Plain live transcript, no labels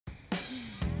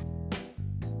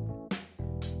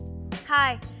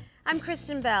Hi, I'm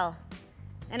Kristen Bell,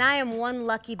 and I am one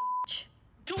lucky bitch.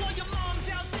 To all your moms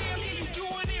out there, you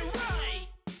doing it right.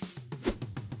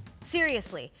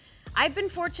 Seriously, I've been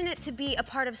fortunate to be a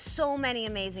part of so many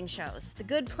amazing shows. The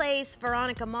Good Place,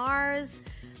 Veronica Mars,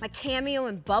 my cameo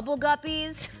in Bubble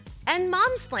Guppies, and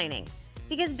Momsplaining.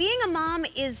 Because being a mom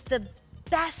is the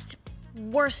best,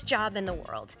 worst job in the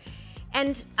world.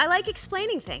 And I like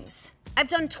explaining things. I've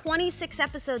done 26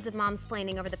 episodes of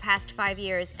Momsplaining over the past 5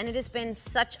 years, and it has been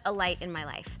such a light in my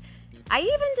life. I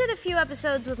even did a few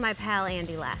episodes with my pal,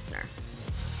 Andy Lassner.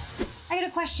 I got a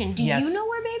question. Do Yes. you know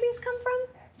where babies come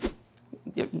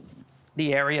from?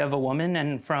 The area of a woman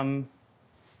and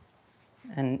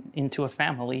into a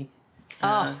family.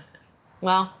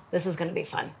 Well, this is gonna be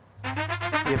fun.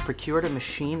 We have procured a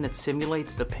machine that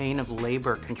simulates the pain of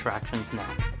labor contractions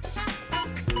now.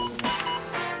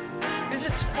 Is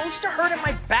it supposed to hurt in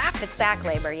my back? It's back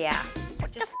labor, yeah.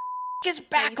 What the is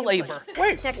back labor?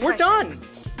 Wait, Wait, we're done.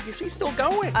 Is she still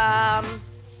going? I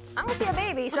don't see a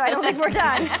baby, so I don't think we're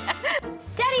done.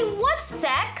 Daddy, what's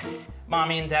sex?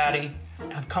 Mommy and Daddy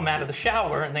have come out of the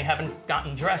shower and they haven't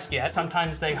gotten dressed yet.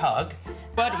 Sometimes they hug.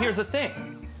 But here's the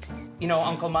thing. You know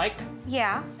Uncle Mike?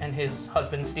 Yeah. And his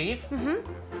husband Steve? Mm-hmm.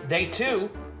 They too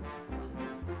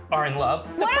are in love.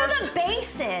 What are the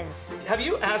bases? Have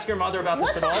you asked your mother about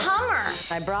What's this a at all? Hummer?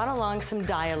 I brought along some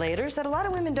dilators that a lot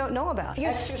of women don't know about.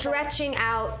 You're stretching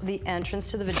out. The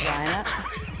entrance to the vagina.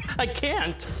 I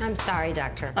can't. I'm sorry,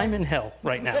 doctor. I'm in hell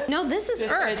right now. No, this is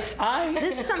Earth.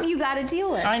 This is something you gotta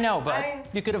deal with. I know, but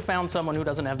you could have found someone who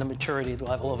doesn't have the maturity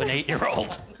level of an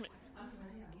 8-year-old.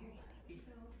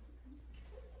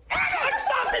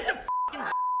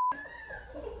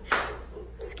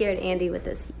 Scared Andy with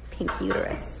this pink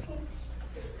uterus.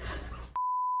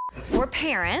 We're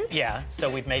parents. Yeah, so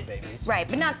we've made babies. Right,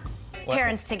 but not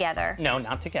parents together. No,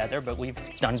 not together, but we've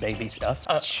done baby stuff.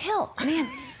 Chill, man.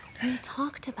 We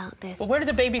talked about this. Well, where did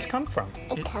the babies come from?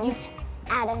 It comes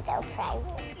out of their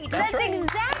pregnancy. That's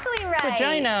exactly right.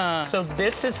 Vagina. So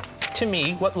this is, to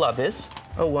me, what love is.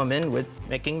 A woman with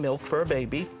making milk for a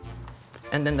baby,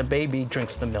 and then the baby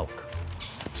drinks the milk.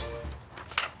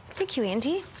 Thank you,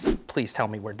 Andy. Please tell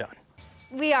me we're done.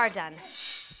 We are done.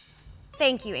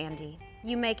 Thank you, Andy.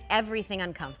 You make everything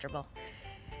uncomfortable.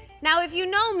 Now, if you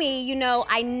know me, you know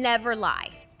I never lie.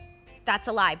 That's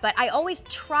a lie, but I always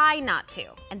try not to,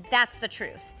 and that's the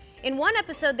truth. In one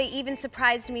episode, they even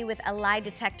surprised me with a lie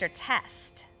detector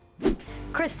test.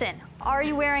 Kristen, are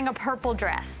you wearing a purple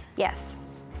dress? Yes.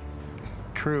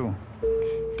 True.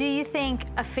 Do you think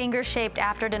a finger-shaped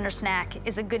after-dinner snack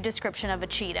is a good description of a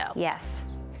Cheeto? Yes.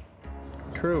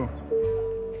 True.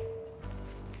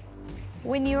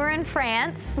 When you were in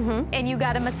France and you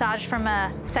got a massage from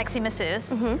a sexy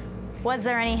masseuse, was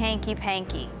there any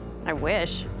hanky-panky? I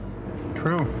wish.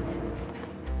 True.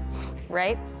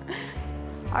 Right?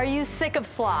 Are you sick of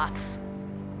sloths?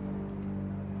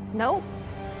 Nope.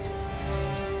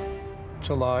 It's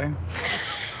a lie.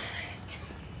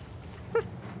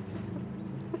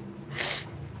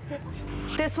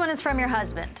 This one is from your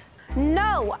husband.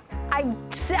 No,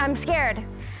 I'm scared.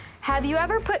 Have you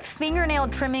ever put fingernail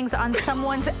trimmings on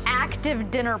someone's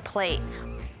active dinner plate?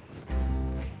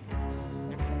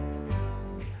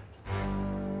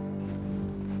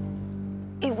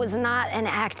 It was not an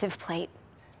active plate.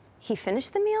 He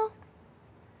finished the meal.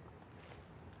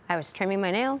 I was trimming my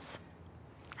nails.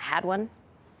 I had one.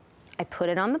 I put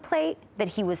it on the plate that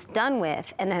he was done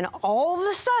with, and then all of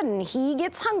a sudden, he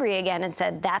gets hungry again and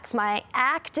said, "That's my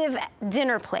active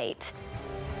dinner plate."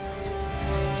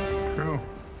 True.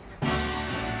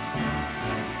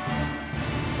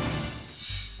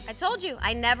 I told you,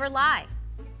 I never lie.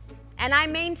 And I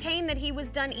maintain that he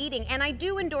was done eating, and I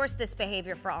do endorse this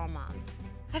behavior for all moms.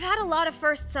 I've had a lot of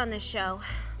firsts on this show.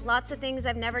 Lots of things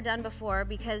I've never done before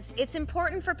because it's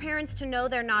important for parents to know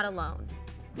they're not alone.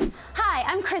 Hi,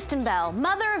 I'm Kristen Bell,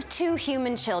 mother of 2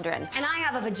 human children. And I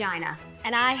have a vagina.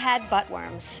 And I had butt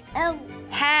worms. Oh.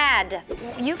 Had.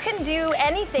 You can do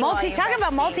anything while you Talk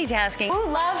about breastfeed. multitasking. Ooh,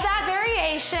 love that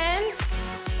variation.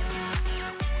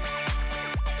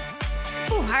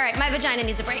 Ooh, all right, my vagina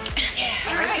needs a break.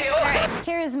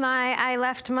 Here's my I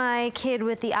left my kid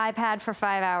with the iPad for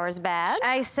 5 hours badge.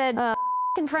 I said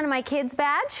in front of my kids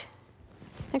badge.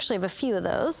 Actually, I have a few of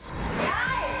those.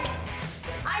 Guys,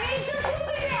 I need some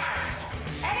poopy pants.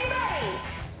 Anybody?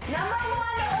 Number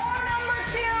 1 or number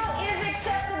 2 is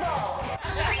acceptable.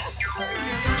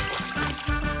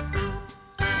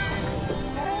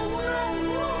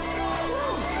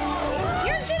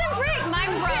 Yours didn't break,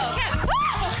 mine broke.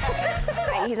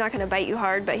 He's not gonna bite you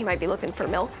hard, but he might be looking for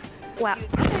milk. Well,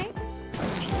 okay.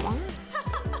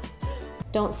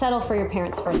 Don't settle for your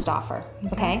parents' first offer,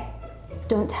 okay?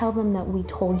 Don't tell them that we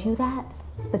told you that,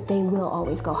 but they will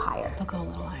always go higher. They'll go a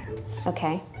little higher.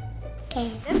 Okay?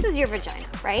 Okay. This is your vagina,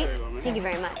 right? Thank you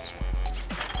very much.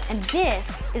 And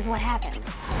this is what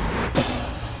happens.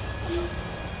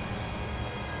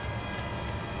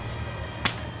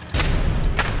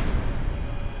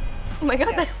 Oh my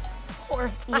God, that's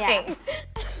horrifying. Yeah.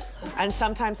 And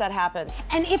sometimes that happens.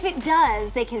 And if it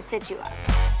does, they can stitch you up.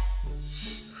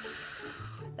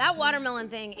 That watermelon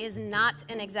thing is not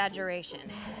an exaggeration.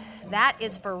 That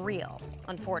is for real,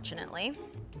 unfortunately.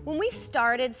 When we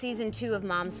started season 2 of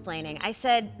Momsplaining, I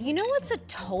said, you know what's a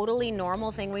totally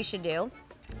normal thing we should do?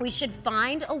 We should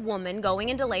find a woman going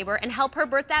into labor and help her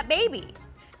birth that baby.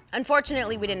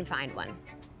 Unfortunately, we didn't find one.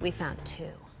 We found 2.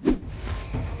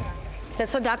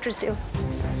 That's what doctors do.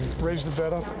 Raise the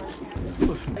bed up.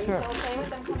 Listen, yeah. Okay with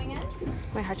them coming in?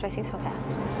 My heart's racing so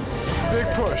fast. Big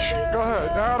push. Go ahead.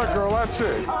 Atta girl, that's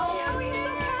it. Oh, you're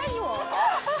so casual.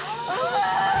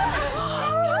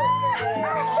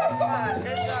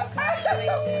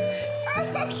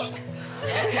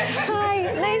 Hi,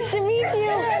 nice to meet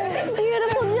you.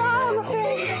 Beautiful job.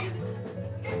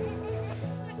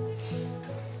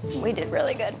 We did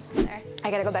really good. There.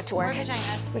 I gotta go back to work. More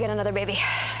vaginas. We got another baby.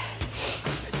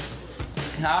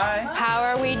 Hi. How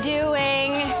are we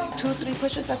doing? 2, 3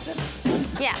 pushes, that's it.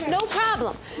 Yeah, no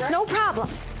problem. No problem.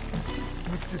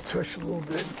 Lift your tush a little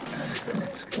bit.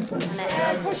 That's good.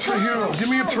 For you. Give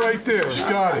me it right there.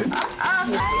 Got it.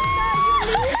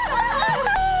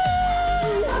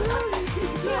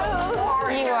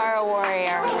 You are a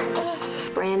warrior.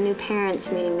 Brand new parents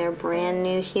meeting their brand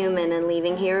new human and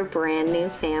leaving here a brand new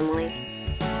family.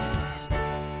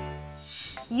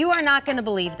 You are not gonna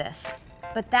believe this,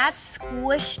 but that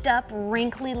squished up,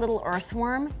 wrinkly little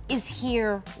earthworm is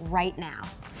here right now.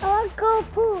 I want to go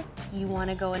pool. You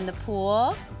wanna go in the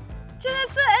pool?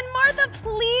 Janessa and Martha,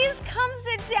 please come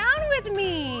sit down with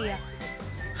me.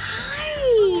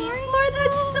 Hi, Martha,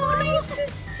 it's so nice to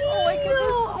see you.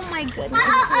 Oh my goodness.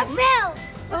 I fell.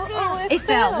 It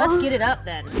fell. Let's get it up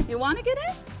then. You want to get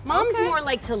it? Mom's Okay. more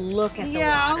like to look at the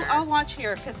Yeah, water. I'll watch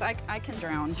here because I can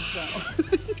drown. So.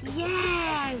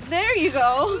 Yes. There you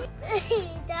go.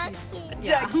 Ducky.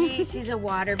 Yeah. Ducky, she's a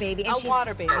water baby. And A she's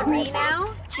water baby. 3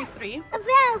 now? She's 3. I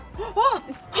fell. Oh,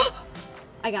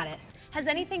 I got it. Has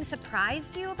anything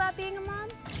surprised you about being a mom?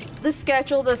 The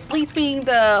schedule, the sleeping,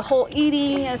 the whole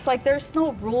eating, it's like there's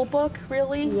no rule book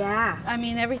really. Yeah. I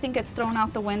mean, everything gets thrown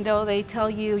out the window. They tell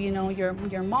you, you know, your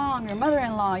mom, your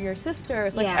mother-in-law, your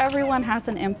sisters, like Yeah. everyone has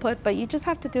an input, but you just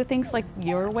have to do things like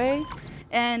your way.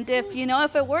 And if, you know,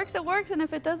 if it works, it works. And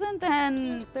if it doesn't,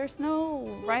 then there's no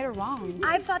right or wrong.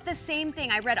 I thought the same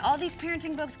thing. I read all these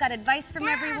parenting books, got advice from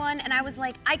everyone, and I was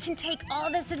like, I can take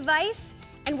all this advice,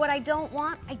 and what I don't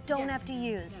want, I don't have to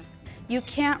use. You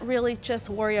can't really just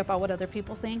worry about what other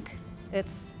people think.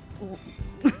 It's...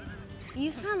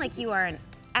 You sound like you are an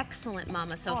excellent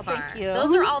mama so far. Thank you.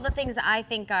 Those are all the things that I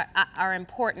think are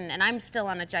important, and I'm still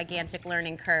on a gigantic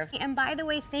learning curve. And by the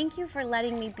way, thank you for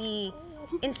letting me be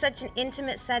in such an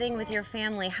intimate setting with your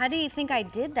family. How do you think I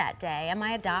did that day? Am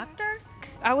I a doctor?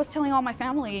 I was telling all my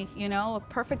family, you know, a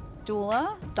perfect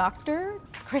doula, doctor.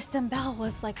 Kristen Bell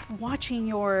was like watching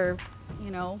your,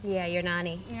 you know. Yeah, your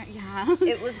nanny. Yeah.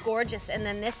 It was gorgeous, and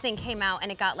then this thing came out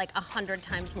and it got like 100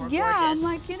 times more Yeah, gorgeous.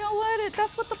 I'm like, you know what?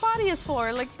 That's what the body is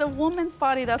for. Like the woman's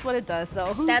body, that's what it does,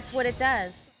 so. That's what it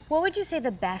does. What would you say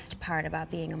the best part about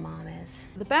being a mom is?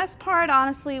 The best part,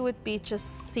 honestly, would be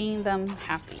just seeing them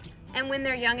happy. And when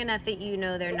they're young enough that you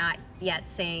know they're not yet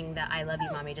saying the I love you,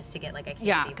 mommy, just to get like a candy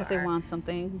Yeah, because they bar. want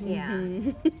something. Yeah.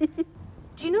 Mhm.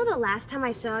 Do you know the last time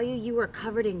I saw you, you were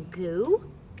covered in goo?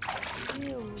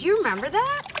 Do you remember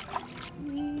that?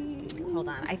 Hold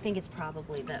on, I think it's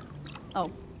probably the... Oh,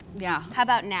 yeah. How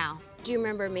about now? Do you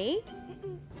remember me?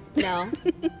 No?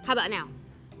 How about now?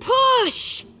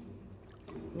 Push!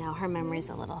 No, her memory's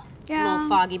a little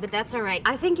foggy, but that's all right.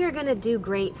 I think you're gonna do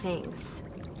great things.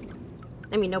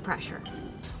 I mean, no pressure.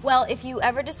 Well, if you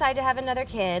ever decide to have another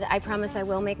kid, I promise I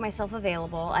will make myself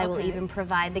available. I will even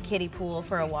provide the kiddie pool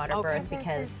for a water birth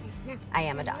because I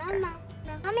am a doctor. Mama,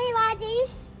 mommy, what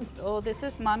these? Oh, this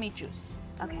is mommy juice.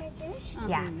 Okay.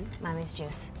 Yeah, mommy's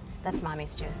juice. That's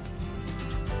mommy's juice.